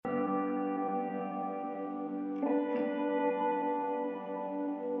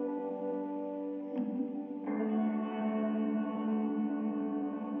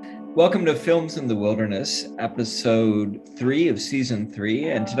Welcome to Films in the Wilderness, episode 3 of season 3.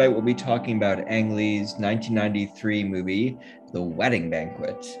 And tonight we'll be talking about Ang Lee's 1993 movie, The Wedding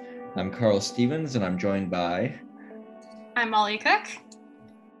Banquet. I'm Carl Stevens, and I'm joined by... I'm Molly Cook.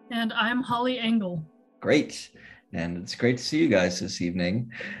 And I'm Holly Engel. Great. And it's great to see you guys this evening.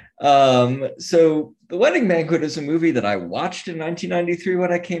 So The Wedding Banquet is a movie that I watched in 1993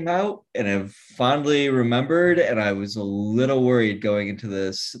 when it came out and have fondly remembered. And I was a little worried going into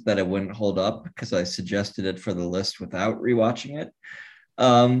this that it wouldn't hold up because I suggested it for the list without rewatching it.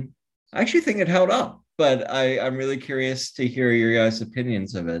 I actually think it held up, but I'm really curious to hear your guys'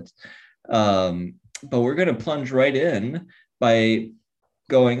 opinions of it. But we're going to plunge right in by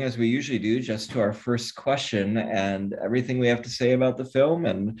going, as we usually do, just to our first question, and everything we have to say about the film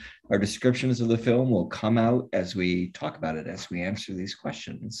and our descriptions of the film will come out as we talk about it, as we answer these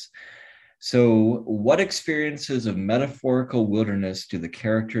questions. So what experiences of metaphorical wilderness do the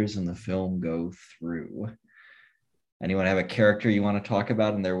characters in the film go through? Anyone have a character you want to talk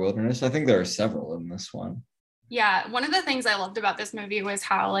about in their wilderness? I think there are several in this one. Yeah, one of the things I loved about this movie was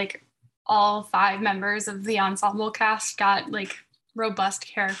how all 5 members of the ensemble cast got robust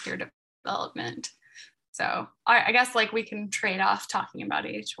character development. So I guess we can trade off talking about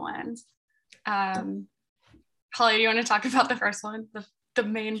each one. Holly, do you want to talk about the first one, the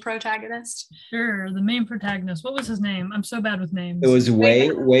main protagonist? Sure, the main protagonist. What was his name? I'm so bad with names. It was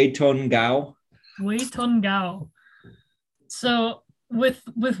Wei Tun Gao. Wei Tun Gao. So with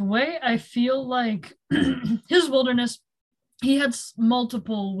Wei, I feel like his wilderness, he had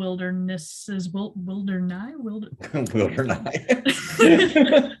multiple wildernesses, multiple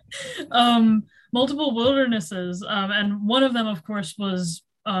wildernesses. And one of them, of course, was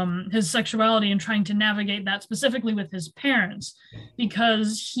his sexuality and trying to navigate that specifically with his parents,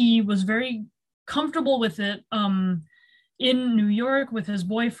 because he was very comfortable with it in New York with his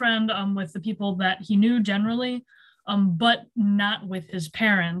boyfriend, with the people that he knew generally, but not with his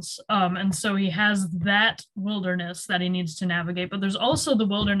parents. And so he has that wilderness that he needs to navigate. But there's also the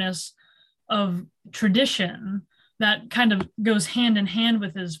wilderness of tradition that kind of goes hand in hand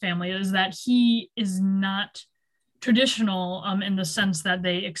with his family, is that he is not traditional in the sense that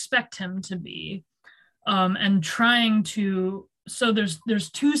they expect him to be. And trying to, so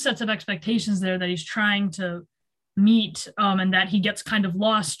there's 2 sets of expectations there that he's trying to meet, and that he gets kind of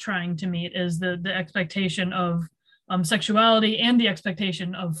lost trying to meet, is the expectation of sexuality and the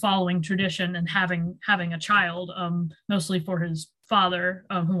expectation of following tradition and having a child, mostly for his father,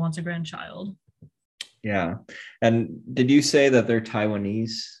 who wants a grandchild. Yeah. And did you say that they're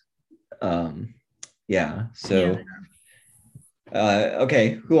Taiwanese? Yeah. So, yeah.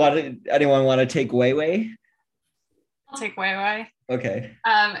 Okay. Anyone want to take Wei Wei? I'll take Wei Wei. Okay.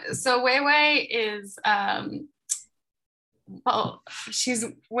 So Wei Wei is, she's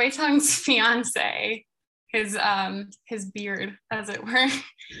Wei Tung's fiance, his beard, as it were,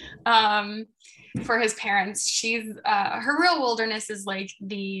 for his parents. She's her real wilderness is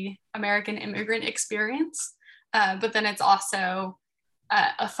the American immigrant experience, but then it's also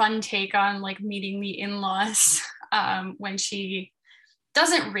a fun take on meeting the in-laws when she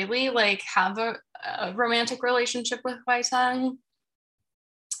doesn't really have a romantic relationship with Wei Tung,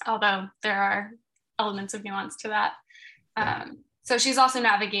 although there are elements of nuance to that. So she's also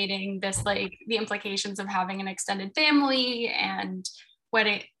navigating this, the implications of having an extended family and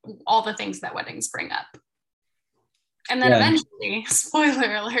wedding, all the things that weddings bring up. And then eventually,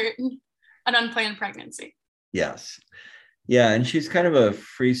 spoiler alert, an unplanned pregnancy. Yes. Yeah, and she's kind of a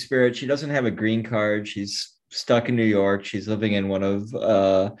free spirit. She doesn't have a green card. She's stuck in New York. She's living in one of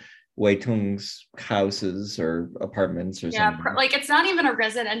Wei Tung's houses or apartments or something. It's not even a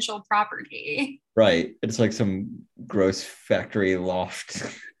residential property. Right. It's like some gross factory loft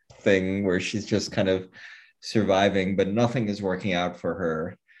thing where she's just kind of surviving, but nothing is working out for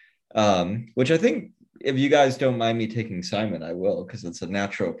her. Which I think, if you guys don't mind me taking Simon, I will, because it's a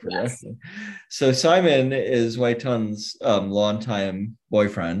natural progression. Yes. So Simon is Wei Tun's longtime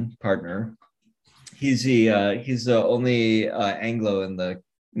boyfriend, partner. He's the only Anglo in the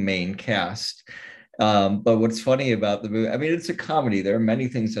main cast. But what's funny about the movie, I mean, it's a comedy. There are many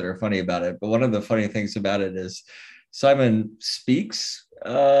things that are funny about it, but one of the funny things about it is Simon speaks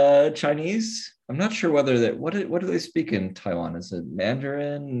Chinese. I'm not sure whether what do they speak in Taiwan? Is it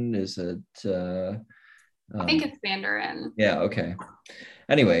Mandarin? Is it I think it's Mandarin. Yeah, okay.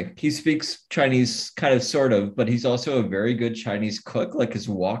 Anyway, he speaks Chinese kind of sort of, but he's also a very good Chinese cook. His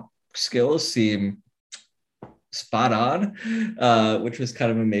wok skills seem spot on, which was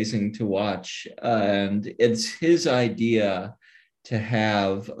kind of amazing to watch. And it's his idea to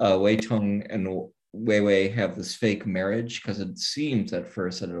have Wei Tung and Wei Wei have this fake marriage because it seems at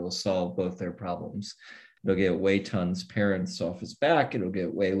first that it'll solve both their problems. It'll get Wei Tun's parents off his back. It'll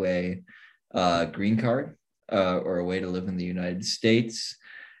get Wei Wei green card or a way to live in the United States.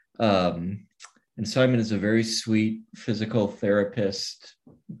 And Simon is a very sweet physical therapist,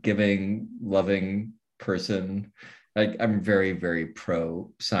 giving, loving person. I'm very, very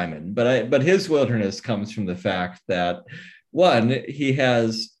pro Simon, but his wilderness comes from the fact that, one, he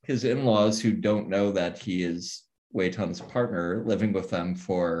has his in-laws who don't know that he is Wei Tun's partner living with them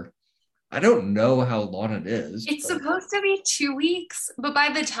for, I don't know how long it is. It's supposed to be 2 weeks, but by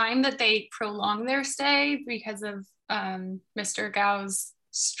the time that they prolong their stay because of Mr. Gao's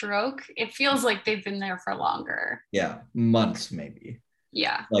stroke, it feels like they've been there for longer. Yeah, months maybe.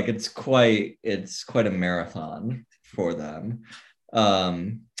 Yeah. Like it's quite a marathon for them.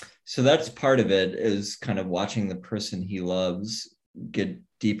 So that's part of it, is kind of watching the person he loves get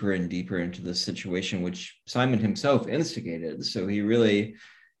deeper and deeper into the situation, which Simon himself instigated. So he really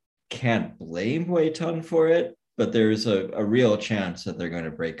can't blame Wei Tun for it, but there's a real chance that they're going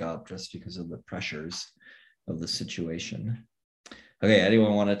to break up just because of the pressures of the situation. Okay,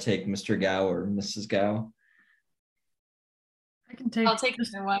 anyone want to take Mr. Gao or Mrs. Gao? I'll take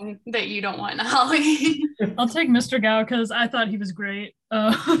the one that you don't want, Holly. I'll take Mr. Gao because I thought he was great.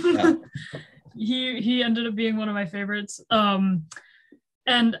 Yeah. He ended up being one of my favorites. And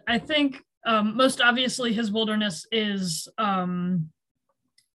I think most obviously his wilderness is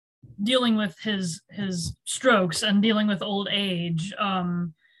dealing with his strokes and dealing with old age,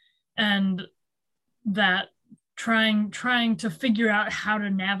 and that trying to figure out how to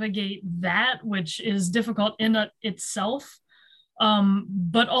navigate that, which is difficult in itself.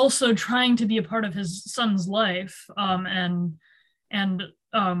 But also trying to be a part of his son's life, and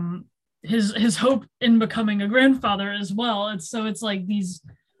his hope in becoming a grandfather as well. It's like these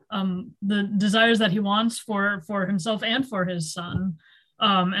the desires that he wants for himself and for his son,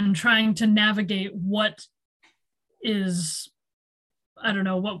 and trying to navigate what is, I don't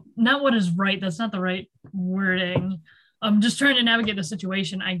know, not what is right. That's not the right wording. Just trying to navigate the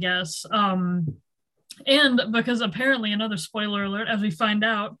situation, I guess. And because apparently, another spoiler alert, as we find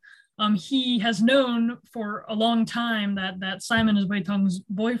out, he has known for a long time that Simon is Wei Tung's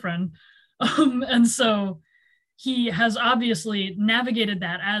boyfriend. And so he has obviously navigated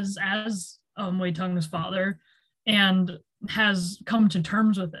that as Wei Tung's father, and has come to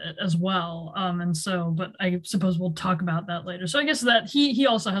terms with it as well. And so, but I suppose we'll talk about that later. So I guess that he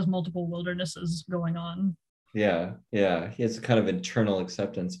also has multiple wildernesses going on. Yeah, he has a kind of internal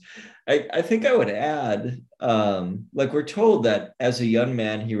acceptance. I think I would add, like we're told that as a young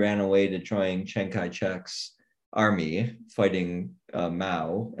man, he ran away to join Chiang Kai-shek's army fighting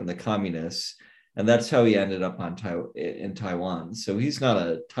Mao and the communists. And that's how he ended up in Taiwan. So he's not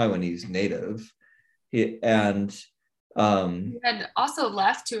a Taiwanese native. He had also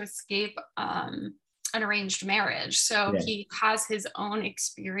left to escape an arranged marriage. So he has his own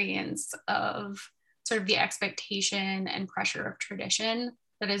experience of sort of the expectation and pressure of tradition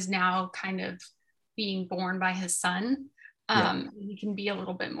that is now kind of being borne by his son. He can be a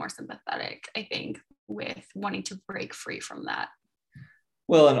little bit more sympathetic, I think, with wanting to break free from that.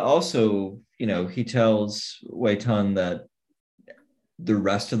 Well, and also, he tells Wei Tun that the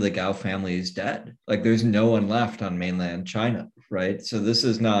rest of the Gao family is dead. Like there's no one left on mainland China, right? So this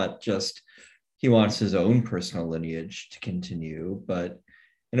is not just, he wants his own personal lineage to continue, but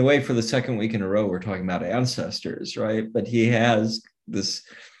in a way, for the second week in a row, we're talking about ancestors, right? But he has this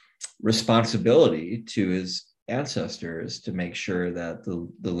responsibility to his ancestors to make sure that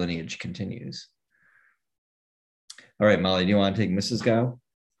the lineage continues. All right, Molly, do you want to take Mrs. Gao?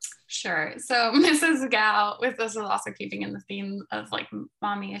 Sure. So Mrs. Gao, this is also keeping in the theme of like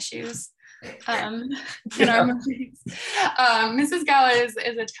mommy issues in our movies. Mrs. Gao is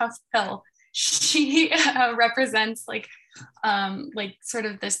a tough pill. She represents like sort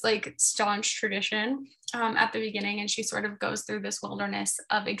of this like staunch tradition at the beginning, and she sort of goes through this wilderness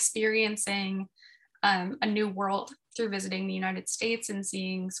of experiencing a new world through visiting the United States and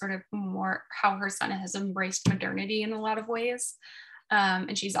seeing sort of more how her son has embraced modernity in a lot of ways.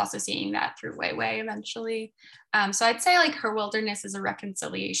 And she's also seeing that through Wei Wei eventually. So I'd say like her wilderness is a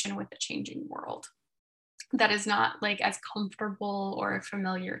reconciliation with a changing world that is not like as comfortable or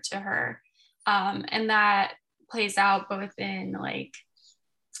familiar to her. And that plays out both in like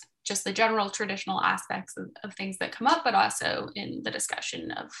just the general traditional aspects of things that come up, but also in the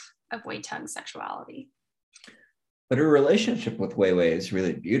discussion of Wei Tung's sexuality. But her relationship with Wei Wei is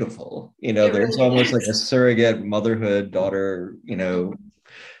really beautiful. There's almost like a surrogate motherhood, daughter,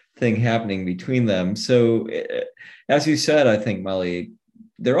 thing happening between them. So as you said, I think, Molly,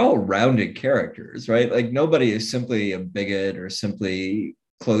 they're all rounded characters, right? Like nobody is simply a bigot or simply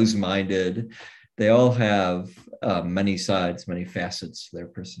closed-minded. They all have many sides, many facets to their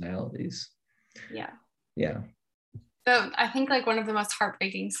personalities. Yeah. Yeah. So I think like one of the most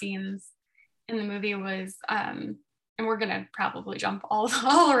heartbreaking scenes in the movie was, and we're gonna probably jump all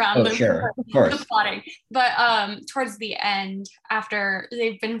around sure, of course. the plotting, but towards the end, after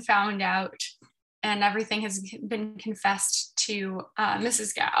they've been found out and everything has been confessed to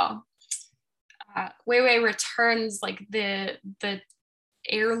Mrs. Gao, Wei Wei returns like the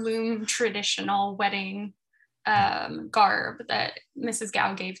heirloom traditional wedding garb that Mrs.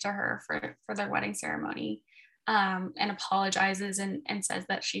 Gao gave to her for their wedding ceremony, and apologizes and says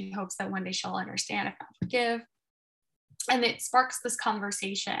that she hopes that one day she'll understand, if not forgive. And it sparks this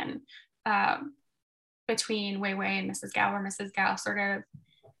conversation between Wei Wei and Mrs. Gao, where Mrs. Gao sort of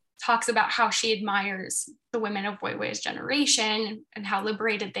talks about how she admires the women of Wei Wei's generation and how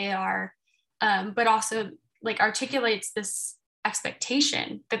liberated they are, but also like articulates this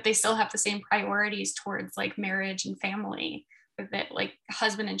expectation that they still have the same priorities towards like marriage and family, that like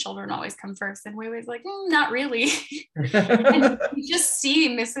husband and children always come first. And Wei Wei's like, not really. And you just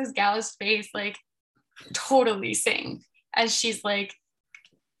see Mrs. Gao's face like totally sink as she's like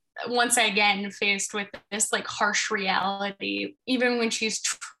once again faced with this like harsh reality, even when she's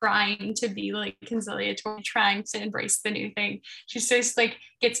trying to be like conciliatory, trying to embrace the new thing. She's just like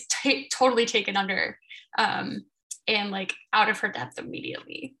gets totally taken under and like out of her depth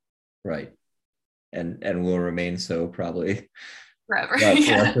immediately. Right. And will remain so probably forever. For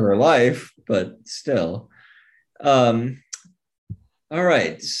the rest of her life, but still. All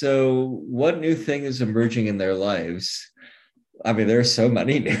right. So what new thing is emerging in their lives? I mean, there's so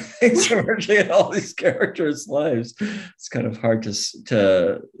many new things emerging in all these characters' lives. It's kind of hard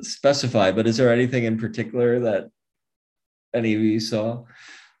to specify, but is there anything in particular that any of you saw?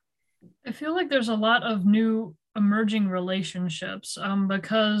 I feel like there's a lot of new emerging relationships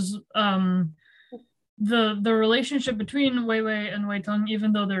because the relationship between Wei Wei and Wei Teng,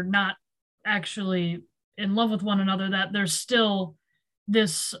 even though they're not actually in love with one another, that there's still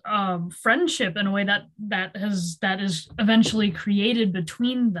this friendship in a way that is eventually created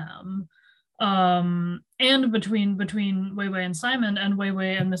between them, and between Wei Wei and Simon, and Wei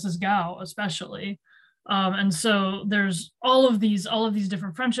Wei and Mrs. Gao especially. And so there's all of these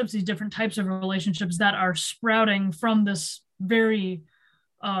different friendships, these different types of relationships that are sprouting from this very,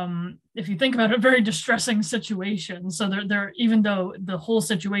 if you think about it, very distressing situation. So they're even though the whole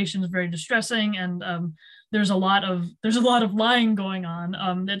situation is very distressing and there's a lot of lying going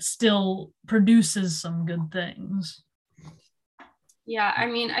on, it still produces some good things. Yeah, I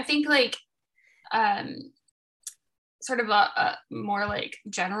mean, I think like sort of a more like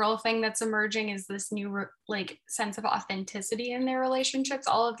general thing that's emerging is this new like sense of authenticity in their relationships.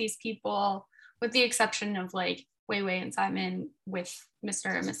 All of these people, with the exception of like Wei Wei and Simon with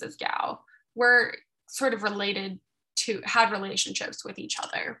Mr. and Mrs. Gao, were sort of had relationships with each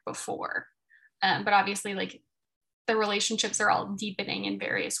other before. But obviously like the relationships are all deepening in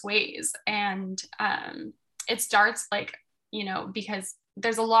various ways. And it starts like, you know, because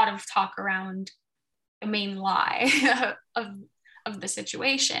there's a lot of talk around the main lie of the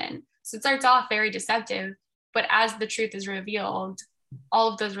situation. So it starts off very deceptive, but as the truth is revealed, all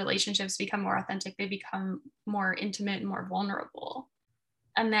of those relationships become more authentic. They become more intimate and more vulnerable.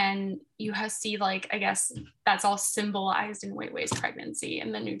 And then you see like, I guess that's all symbolized in Wei Wei's pregnancy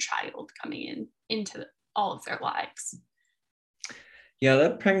and the new child coming into all of their lives. Yeah,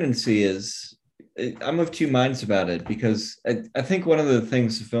 that pregnancy I'm of two minds about it, because I think one of the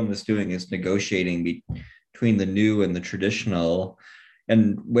things the film is doing is negotiating between the new and the traditional.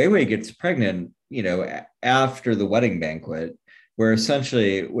 And Wei Wei gets pregnant, you know, after the wedding banquet, where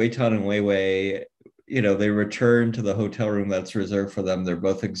essentially Wei Tan and Wei Wei, you know, they return to the hotel room that's reserved for them. They're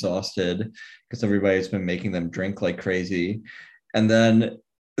both exhausted because everybody's been making them drink like crazy. And then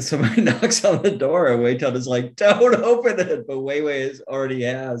somebody knocks on the door and Wei Tan is like, don't open it. But Wei Wei already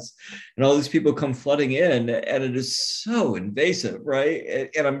has. And all these people come flooding in, and it is so invasive, right?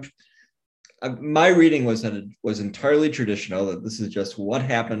 And my reading was that it was entirely traditional, that this is just what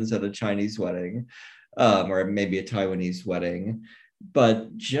happens at a Chinese wedding, or maybe a Taiwanese wedding.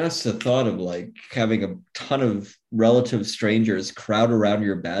 But just the thought of like having a ton of relative strangers crowd around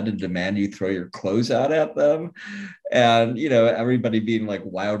your bed and demand you throw your clothes out at them, and you know, everybody being like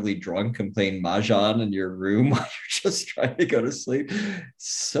wildly drunk and playing mahjong in your room while you're just trying to go to sleep,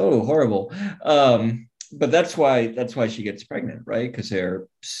 so horrible. But that's why she gets pregnant, right? Because they're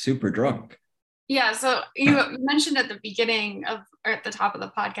super drunk. Yeah, so you mentioned at the beginning of, or at the top of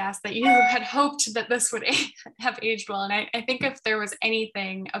the podcast, that you had hoped that this would have aged well. And I think if there was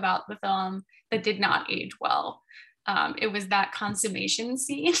anything about the film that did not age well, it was that consummation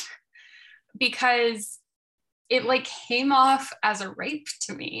scene, because it like came off as a rape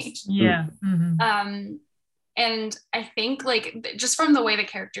to me. Yeah. And I think like just from the way the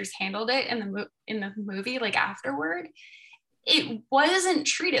characters handled it in the movie, like afterward, it wasn't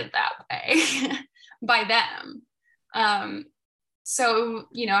treated that way by them. So,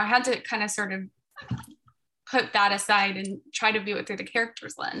 you know, I had to kind of sort of put that aside and try to view it through the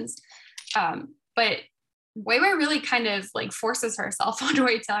character's lens. But Wei Wei really kind of like forces herself onto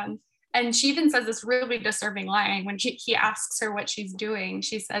Wei Tun. And she even says this really disturbing line when he asks her what she's doing.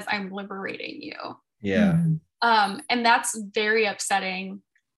 She says, "I'm liberating you." Yeah. And that's very upsetting,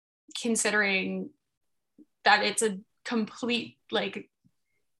 considering that it's a complete like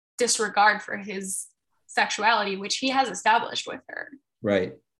disregard for his sexuality, which he has established with her.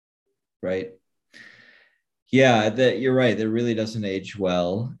 Right. Yeah, that you're right. That really doesn't age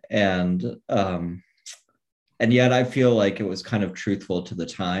well, and yet I feel like it was kind of truthful to the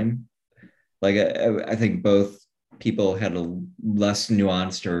time. Like I think both people had a less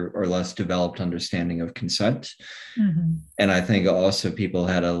nuanced or less developed understanding of consent, and I think also people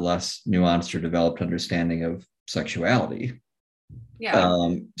had a less nuanced or developed understanding of sexuality.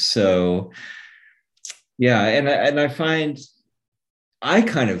 Yeah. So yeah, and I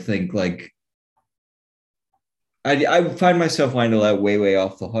kind of think like I find myself wanting to let Wei Wei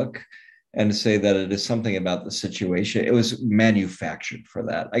off the hook and say that it is something about the situation. It was manufactured for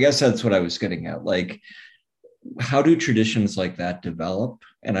that. I guess that's what I was getting at. Like, how do traditions like that develop?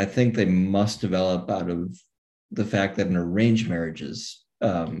 And I think they must develop out of the fact that an arranged marriage is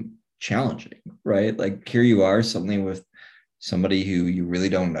challenging, right? Like here you are, something with somebody who you really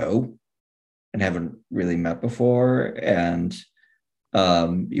don't know and haven't really met before, and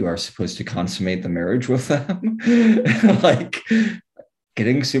you are supposed to consummate the marriage with them. Like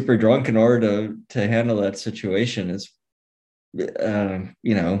getting super drunk in order to handle that situation is,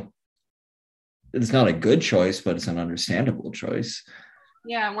 you know, it's not a good choice, but it's an understandable choice.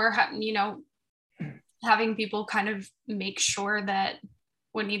 Yeah, we're you know, having people kind of make sure that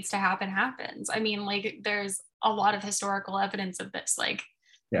what needs to happen happens. I mean, like there's a lot of historical evidence of this, like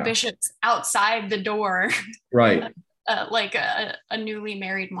bishops outside the door, right? Like a newly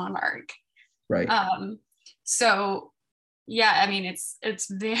married monarch, right? So yeah, I mean, it's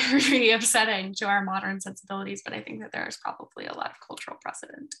very upsetting to our modern sensibilities, but I think that there is probably a lot of cultural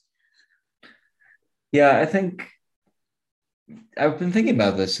precedent. Yeah, I think I've been thinking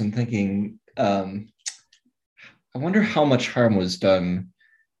about this and thinking, I wonder how much harm was done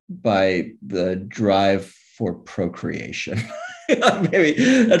by the drive for procreation. Maybe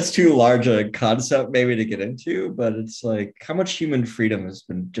that's too large a concept maybe to get into, but it's like how much human freedom has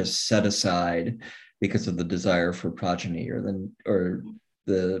been just set aside because of the desire for progeny or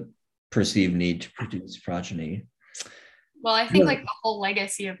the perceived need to produce progeny. Well, I think like the whole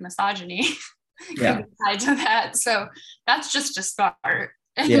legacy of misogyny could be tied to that. So that's just a start.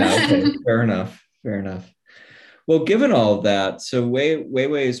 Yeah, okay. Fair enough. Well, given all of that, so Wei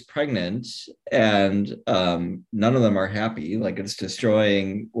Wei is pregnant, and none of them are happy. Like it's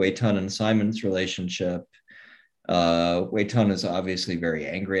destroying Wei Tun and Simon's relationship. Wei Tun is obviously very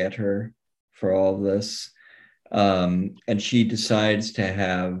angry at her for all of this, and she decides to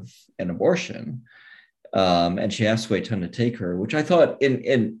have an abortion. And she asked Wei Tun to take her, which I thought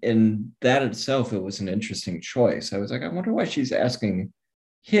in that itself, it was an interesting choice. I was like, I wonder why she's asking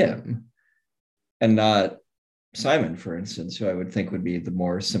him and not Simon, for instance, who I would think would be the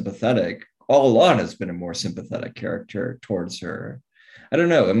more sympathetic. All along has been a more sympathetic character towards her. I don't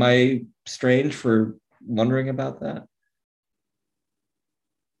know. Am I strange for wondering about that?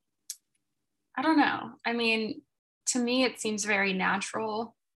 I don't know. I mean, to me, it seems very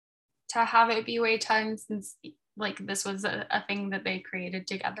natural to have it be Wei Tun, since like this was a thing that they created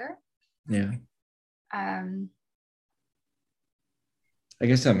together. Yeah. I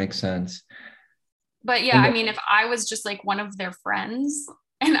guess that makes sense. But yeah, I mean, if I was just like one of their friends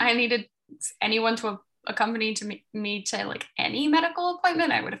and I needed anyone to accompany me to like any medical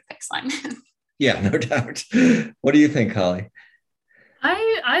appointment, I would have picked Simon. Yeah, no doubt. What do you think, Holly?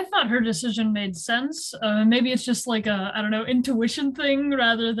 I thought her decision made sense. Maybe it's just like a, I don't know, intuition thing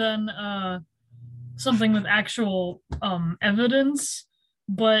rather than something with actual evidence.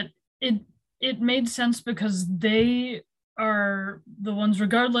 But it made sense because they are the ones,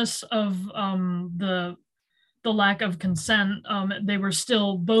 regardless of the lack of consent, they were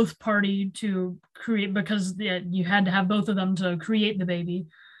still both party to create, because you had to have both of them to create the baby.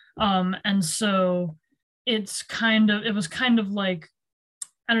 And so it was kind of like,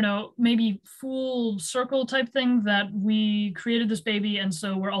 I don't know, maybe full circle type thing, that we created this baby, and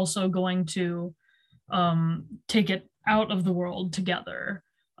so we're also going to take it out of the world together.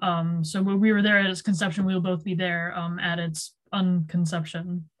 So when we were there at its conception, we will both be there at its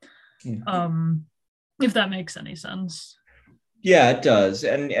unconception. If that makes any sense. Yeah, it does.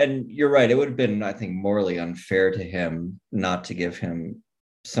 And you're right. It would have been, I think, morally unfair to him not to give him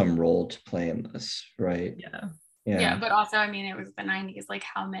some role to play in this, right? Yeah. Yeah, but also, I mean, it was the 90s. Like,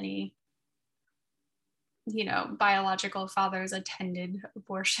 how many, biological fathers attended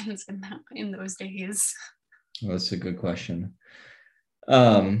abortions in those days? Well, that's a good question.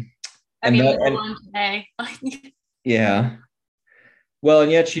 I mean, on today. Yeah. Well,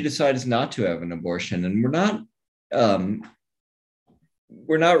 and yet she decides not to have an abortion, and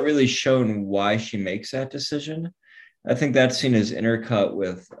we're not really shown why she makes that decision. I think that scene is intercut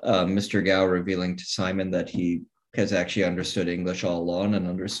with Mr. Gao revealing to Simon that he has actually understood English all along, and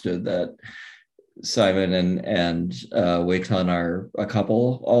understood that Simon and Wei Tun are a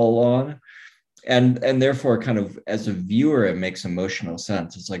couple all along. And therefore, kind of as a viewer, it makes emotional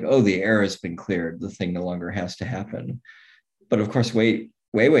sense. It's like, oh, the air has been cleared. The thing no longer has to happen. But of course, Wei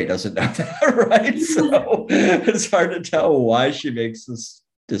doesn't know that, right? So it's hard to tell why she makes this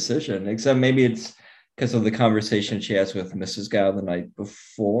decision, except maybe it's because of the conversation she has with Mrs. Gao the night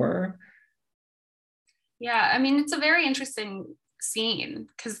before. Yeah, I mean, it's a very interesting scene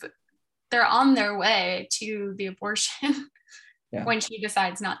because they're on their way to the abortion when she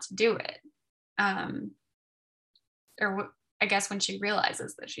decides not to do it. Or I guess when she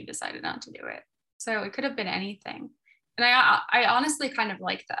realizes that she decided not to do it. So it could have been anything. And I honestly kind of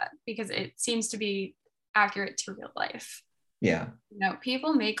like that, because it seems to be accurate to real life. Yeah.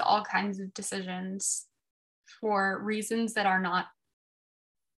 People make all kinds of decisions for reasons that are not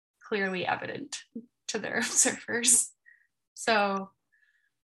clearly evident to their observers. So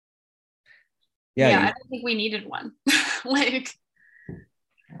I don't think we needed one. Like,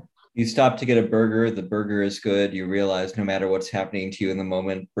 you stop to get a burger, the burger is good. You realize no matter what's happening to you in the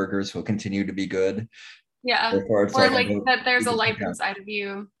moment, burgers will continue to be good. Yeah. Or like that there's a life inside of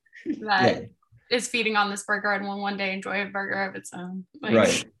you that is feeding on this burger and will one day enjoy a burger of its own. Like,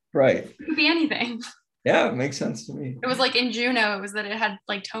 right. It could be anything. Yeah, it makes sense to me. It was like in Juno, it was that it had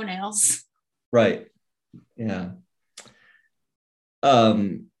like toenails. Right. Yeah.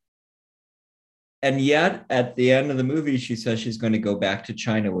 And yet at the end of the movie, she says she's going to go back to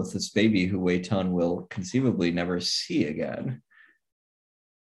China with this baby who Wei Tun will conceivably never see again.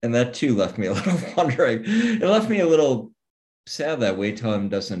 And that too left me a little wondering. It left me a little sad that Wei Tun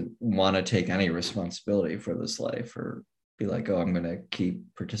doesn't want to take any responsibility for this life, or be like, oh, I'm going to keep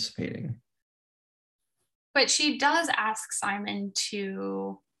participating. But she does ask Simon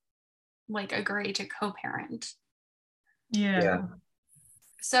to like agree to co-parent. Yeah.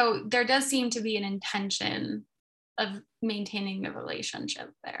 So there does seem to be an intention of maintaining the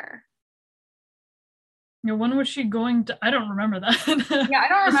relationship there. When was she going to? I don't remember that. Yeah, I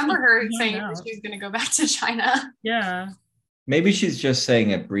don't remember her saying that she was going to go back to China. Yeah. Maybe she's just saying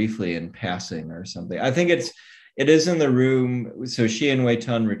it briefly in passing or something. I think it is in the room. So she and Wei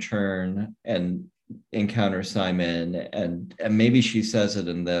Tun return and encounter Simon, and maybe she says it,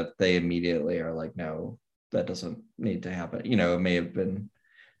 and that they immediately are like, no, that doesn't need to happen. It may have been,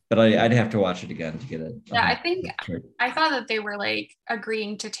 but I'd have to watch it again to get it. Yeah, I thought that they were like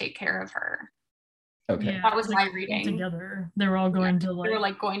agreeing to take care of her. Okay. That was my reading. Together. They were all going to like. They were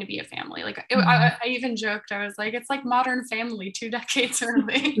like going to be a family. Like I even joked. I was like, it's like Modern Family 2 decades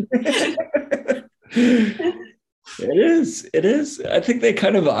early. It is. I think they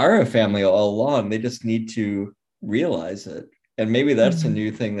kind of are a family all along. They just need to realize it. And maybe that's a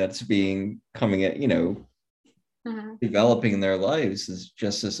new thing that's coming at, developing in their lives, is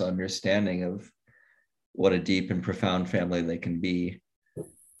just this understanding of what a deep and profound family they can be.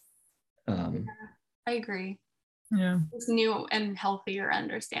 I agree. Yeah. This new and healthier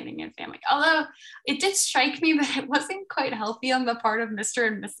understanding of family. Although it did strike me that it wasn't quite healthy on the part of Mr.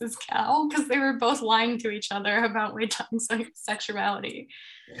 and Mrs. Gao, because they were both lying to each other about Wei Tun's sexuality.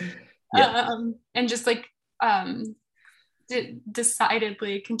 Yeah. And just like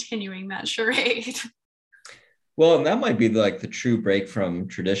decidedly continuing that charade. Well, and that might be like the true break from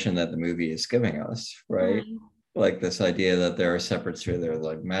tradition that the movie is giving us, right? Mm-hmm. Like this idea that there are separate spheres, there are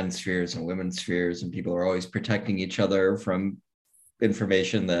like men's spheres and women's spheres, and people are always protecting each other from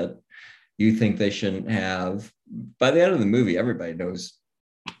information that you think they shouldn't have. By the end of the movie, everybody knows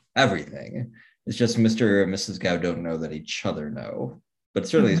everything. It's just Mr. and Mrs. Gao don't know that each other know. But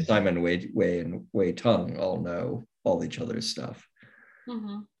certainly Simon, Wei, and Wei Tun all know all each other's stuff.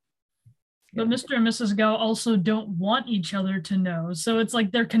 Mm-hmm. But Mr. and Mrs. Gao also don't want each other to know. So it's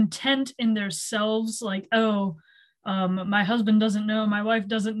like they're content in their selves, like, oh, my husband doesn't know, my wife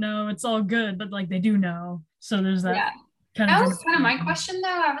doesn't know, it's all good, but like they do know. So there's that kind of. That was kind of my question though.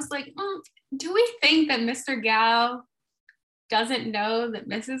 I was like, do we think that Mr. Gao doesn't know that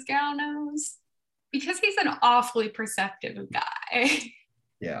Mrs. Gao knows? Because he's an awfully perceptive guy.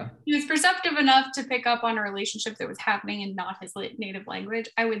 Yeah. He was perceptive enough to pick up on a relationship that was happening in not his native language.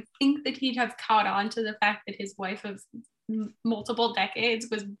 I would think that he'd have caught on to the fact that his wife of multiple decades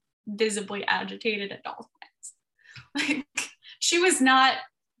was visibly agitated at all times. Like, she was not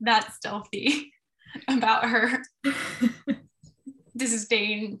that stealthy about her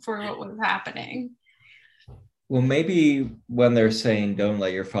disdain for what was happening. Well, maybe when they're saying don't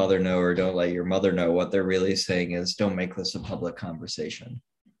let your father know or don't let your mother know, what they're really saying is don't make this a public conversation.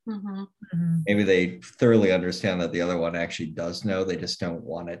 Maybe they thoroughly understand that the other one actually does know. They just don't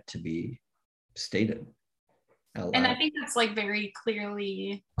want it to be stated out loud. And I think that's like very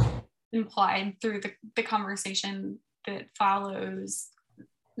clearly implied through the conversation that follows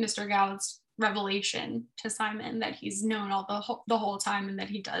Mr. Gao's revelation to Simon, that he's known all the whole time, and that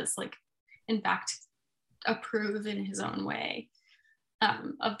he does, like, in fact, approve in his own way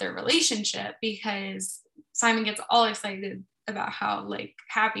of their relationship, because Simon gets all excited about how, like,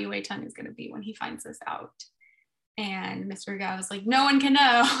 happy Wei Tung is going to be when he finds this out, and Mr. Gao is like, no one can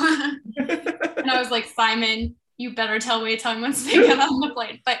know. And I was like, Simon, you better tell Wei Tung once they get on the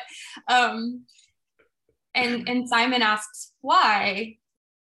plane. But and Simon asks why,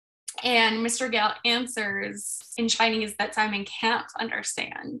 and Mr. Gao answers in Chinese that Simon can't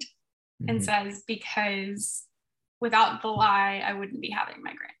understand, and says, because without the lie, I wouldn't be having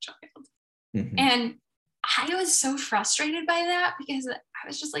my grandchild. And I was so frustrated by that, because I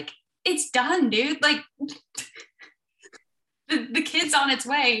was just like, it's done, dude. Like, the kid's on its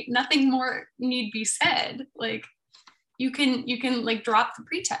way. Nothing more need be said. Like, you can like drop the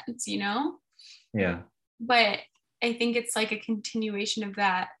pretense, you know? Yeah. But I think it's like a continuation of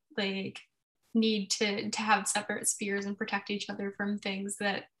that, like, need to have separate spheres and protect each other from things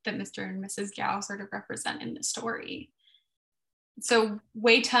that Mr. and Mrs. Gao sort of represent in the story. So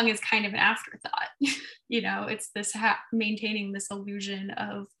Wei Tung is kind of an afterthought. You know, it's this maintaining this illusion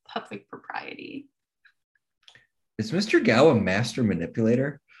of public propriety. Is Mr. Gao a master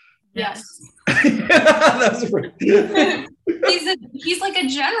manipulator? Yes. That's right. He's like a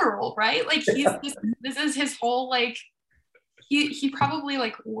general, right? Like, this is his whole, like, he probably,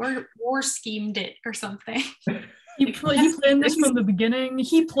 like, war schemed it or something. He planned this from the beginning.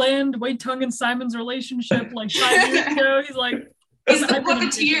 He planned Wei Tung and Simon's relationship like 5 years ago. He's like, he's the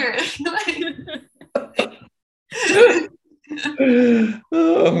puppeteer.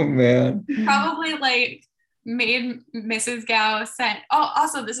 Oh man. Probably, like, made Mrs. Gao sent. Oh,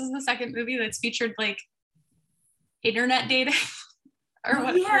 also, this is the second movie that's featured, like, internet dating. Or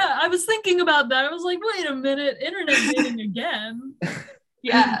what? Yeah, I was thinking about that. I was like, wait a minute, internet dating again.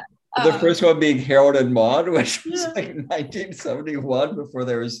 Yeah. The first one being Harold and Maude, which was like 1971, before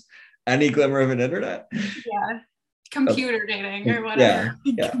there was any glimmer of an internet. Yeah. Computer dating or whatever.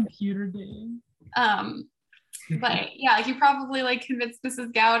 Yeah. Computer dating. But yeah, he probably, like, convinced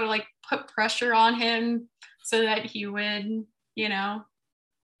Mrs. Gao to, like, put pressure on him so that he would, you know,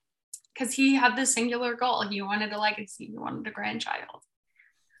 because he had this singular goal. He wanted a legacy. He wanted a grandchild.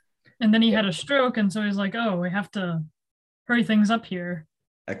 And then he had a stroke, and so he's like, oh, we have to hurry things up here.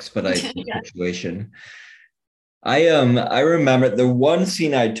 Expedite the situation. I remember the one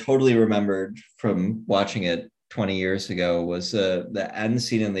scene I totally remembered from watching it 20 years ago was the end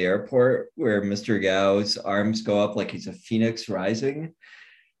scene in the airport where Mr. Gao's arms go up like he's a phoenix rising.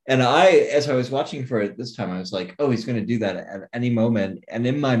 And as I was watching for it this time, I was like, oh, he's going to do that at any moment. And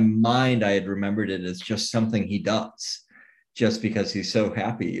in my mind, I had remembered it as just something he does just because he's so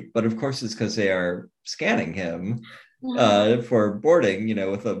happy. But of course, it's because they are scanning him for boarding, you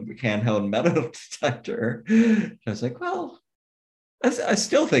know, with a handheld metal detector. I was like, well, I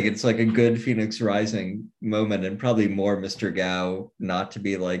still think it's like a good Phoenix Rising moment, and probably more Mr. Gao not to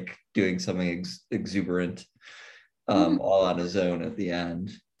be like doing something exuberant all on his own at the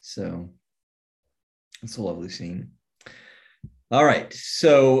end. So it's a lovely scene. All right.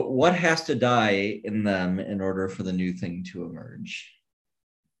 So what has to die in them in order for the new thing to emerge?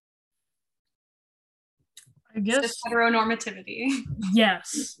 I guess heteronormativity.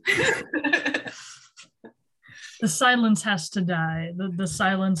 Yes. The silence has to die. The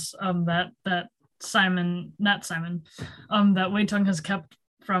silence that Wei Tung has kept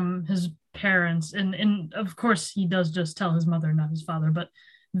from his parents, and of course he does just tell his mother, not his father, but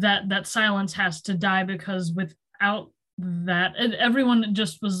that silence has to die, because without that and everyone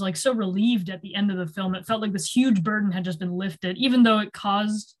just was like so relieved at the end of the film. It felt like this huge burden had just been lifted, even though it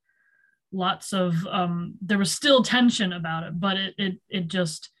caused lots of there was still tension about it, but it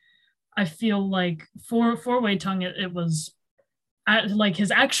just, I feel like for Wei Tung, it was like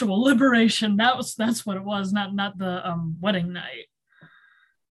his actual liberation. That's what it was, not the wedding night.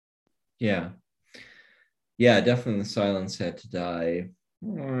 Yeah. Yeah, definitely the silence had to die.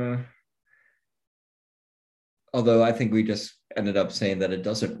 Although I think we just ended up saying that it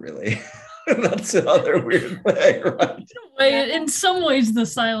doesn't really. That's another weird thing, right? In some ways the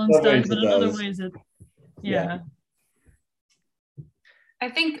silence dies, but in other ways yeah. I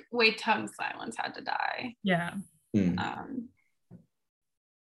think Wei Tung's silence had to die. Yeah. The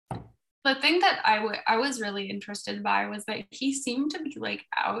thing that I was really interested by was that he seemed to be like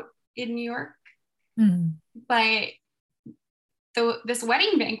out in New York, but this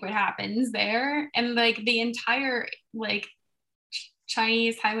wedding banquet happens there, and like the entire like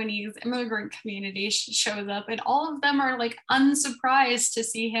Chinese, Taiwanese immigrant community shows up, and all of them are like unsurprised to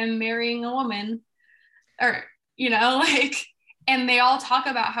see him marrying a woman, or like, and they all talk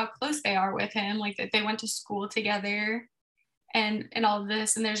about how close they are with him, like that they went to school together, and all of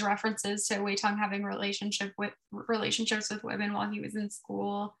this. And there's references to Wei Tung having relationships with women while he was in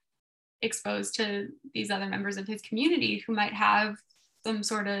school, exposed to these other members of his community who might have some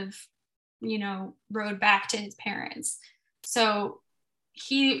sort of road back to his parents. So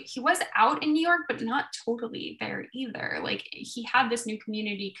he was out in New York, but not totally there either. Like he had this new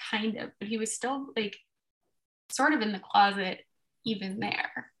community kind of, but he was still like sort of in the closet even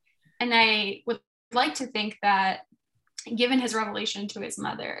there. And I would like to think that given his revelation to his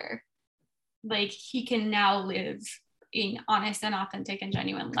mother, like he can now live an honest and authentic and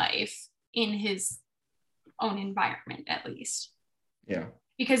genuine life in his own environment, at least. Yeah.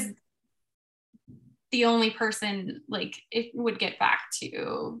 Because the only person like it would get back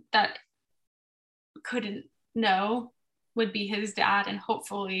to that couldn't know would be his dad, and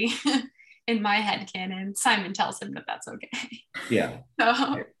hopefully in my head canon, Simon tells him that that's okay. Yeah.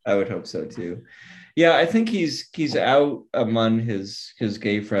 So I would hope so too. Yeah, I think he's out among his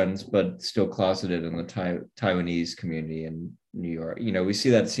gay friends, but still closeted in the Taiwanese community in New York. We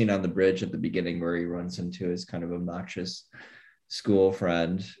see that scene on the bridge at the beginning where he runs into his kind of obnoxious school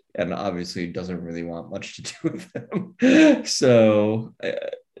friend, and obviously doesn't really want much to do with him. So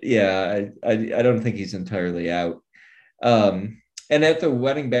yeah, I don't think he's entirely out. And at the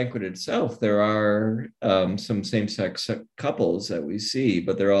wedding banquet itself, there are some same-sex couples that we see,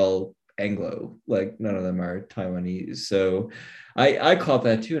 but they're all Anglo, like none of them are Taiwanese. So I caught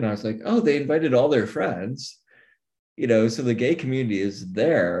that too, and I was like, oh, they invited all their friends, so the gay community is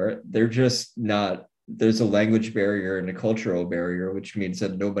there. They're just not, there's a language barrier and a cultural barrier, which means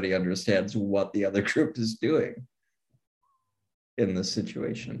that nobody understands what the other group is doing in this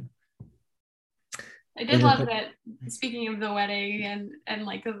situation. I did love that, speaking of the wedding and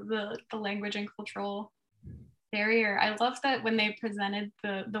like the language and cultural barrier, I love that when they presented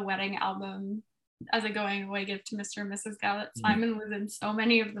the wedding album as a going away gift to Mr. and Mrs. Gallup, Simon was in so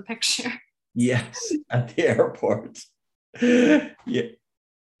many of the pictures. Yes, at the airport. Yeah.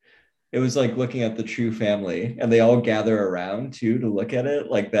 It was like looking at the true family, and they all gather around too to look at it.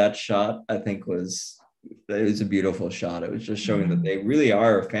 Like that shot, I think it was a beautiful shot. It was just showing that they really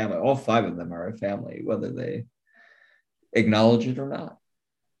are a family. All five of them are a family, whether they acknowledge it or not.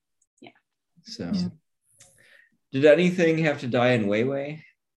 Yeah. So did anything have to die in Weiwei?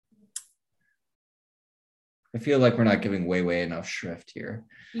 I feel like we're not giving Weiwei enough shrift here.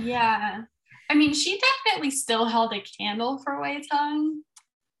 Yeah. I mean, she definitely still held a candle for Wei Tung.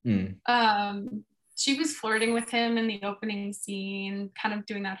 She was flirting with him in the opening scene, kind of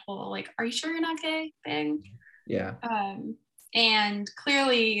doing that whole like, are you sure you're not gay thing? Yeah. And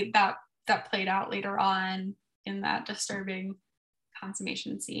clearly that played out later on in that disturbing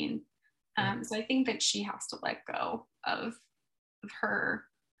consummation scene. So I think that she has to let go of her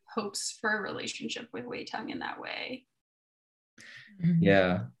hopes for a relationship with Wei Tung in that way.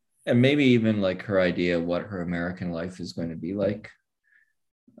 Yeah. And maybe even like her idea of what her American life is going to be like.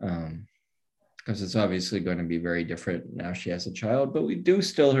 Because it's obviously going to be very different now she has a child, but we do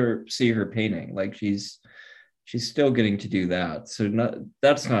still see her painting. Like she's still getting to do that. So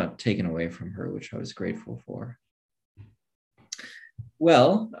that's not taken away from her, which I was grateful for.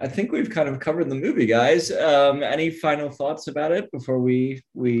 Well, I think we've kind of covered the movie, guys. Any final thoughts about it before we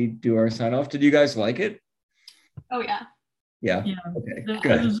do our sign off? Did you guys like it? Oh yeah. Yeah. Okay. Good.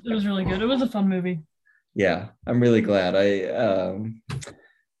 It was really good. It was a fun movie. Yeah, I'm really glad.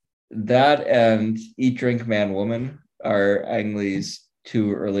 That and Eat, Drink, Man, Woman are Ang Lee's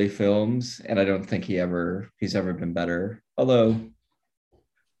two early films, and I don't think he's ever been better Although,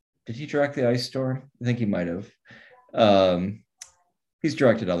 did he direct The Ice Storm? I think he might have. Um, he's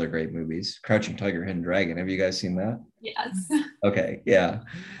directed other great movies. Crouching Tiger, Hidden Dragon. Have you guys seen that? Yes. Okay, yeah.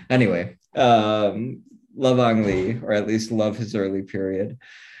 Anyway, love Ang Lee, or at least love his early period.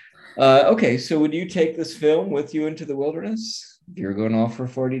 Okay, so would you take this film with you into the wilderness if you're going off for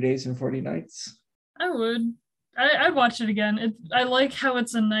 40 days and 40 nights? I would. I'd watch it again. I like how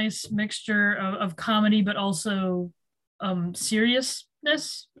it's a nice mixture of comedy, but also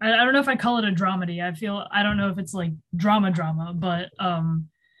seriousness. I don't know if I call it a dramedy. I don't know if it's like drama, but I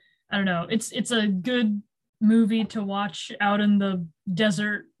don't know. It's a good movie to watch out in the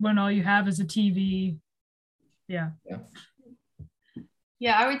desert when all you have is a TV. Yeah.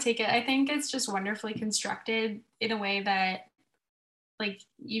 Yeah, I would take it. I think it's just wonderfully constructed in a way that like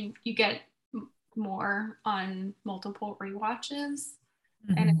you get more on multiple rewatches.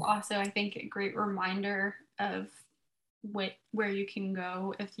 Mm-hmm. And it's also, I think, a great reminder of where you can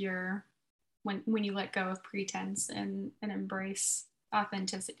go if you're when you let go of pretense and embrace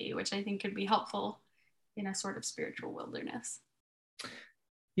authenticity, which I think could be helpful in a sort of spiritual wilderness.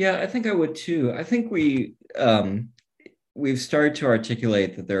 Yeah, I think I would too. I think we've started to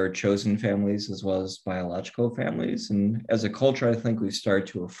articulate that there are chosen families as well as biological families. And as a culture, I think we've started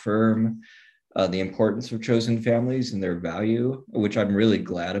to affirm the importance of chosen families and their value, which I'm really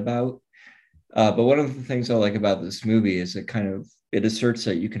glad about. But one of the things I like about this movie is it asserts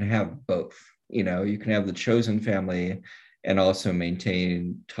that you can have both. You know, you can have the chosen family and also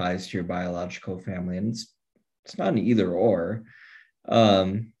maintain ties to your biological family. And it's not an either or.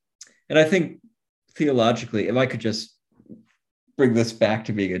 And I think theologically, if I could just bring this back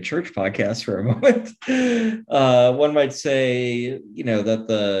to being a church podcast for a moment, one might say, you know, that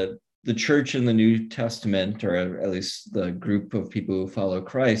the church in the New Testament, or at least the group of people who follow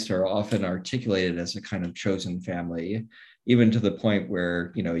Christ, are often articulated as a kind of chosen family, even to the point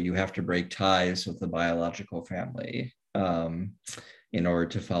where, you know, you have to break ties with the biological family in order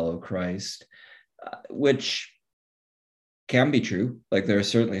to follow Christ, which can be true. Like there are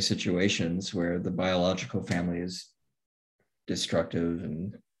certainly situations where the biological family is destructive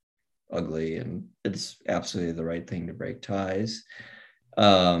and ugly, and it's absolutely the right thing to break ties.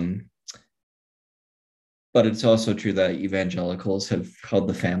 But it's also true that evangelicals have held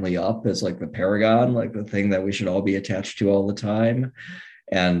the family up as like the paragon, like the thing that we should all be attached to all the time.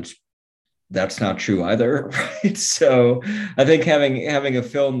 And that's not true either, right? So I think having a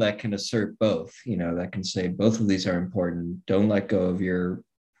film that can assert both, you know, that can say both of these are important. Don't let go of your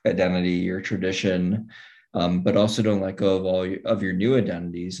identity, your tradition, but also don't let go of all of your new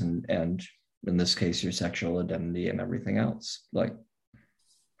identities, and in this case, your sexual identity and everything else. Like,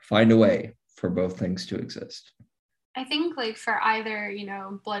 find a way for both things to exist. I think like for either, you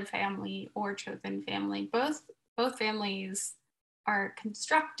know, blood family or chosen family, both families are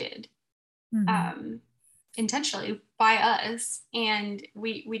constructed intentionally by us, and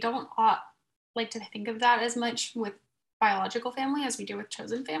we don't like to think of that as much with biological family as we do with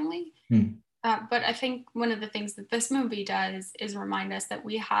chosen family. But I think one of the things that this movie does is remind us that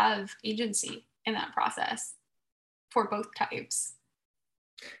we have agency in that process for both types.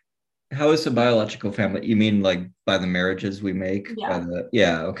 How is the biological family? You mean like by the marriages we make?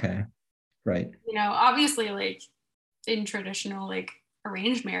 Yeah. Okay. Right. You know, obviously like in traditional like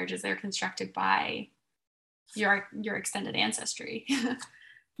arranged marriages, they're constructed by your extended ancestry.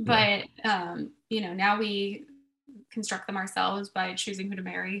 But you know, now we construct them ourselves by choosing who to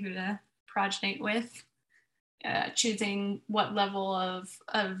marry, who to progenate with, choosing what level of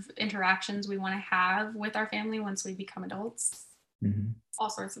interactions we want to have with our family once we become adults. Mm-hmm. All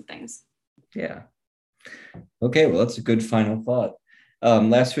sorts of things. Yeah. Okay, well, that's a good final thought.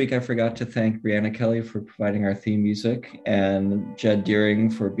 Last week, I forgot to thank Brianna Kelly for providing our theme music, and Jed Deering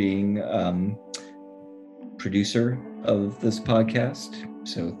for being producer of this podcast.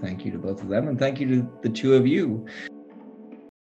 So thank you to both of them, and thank you to the two of you.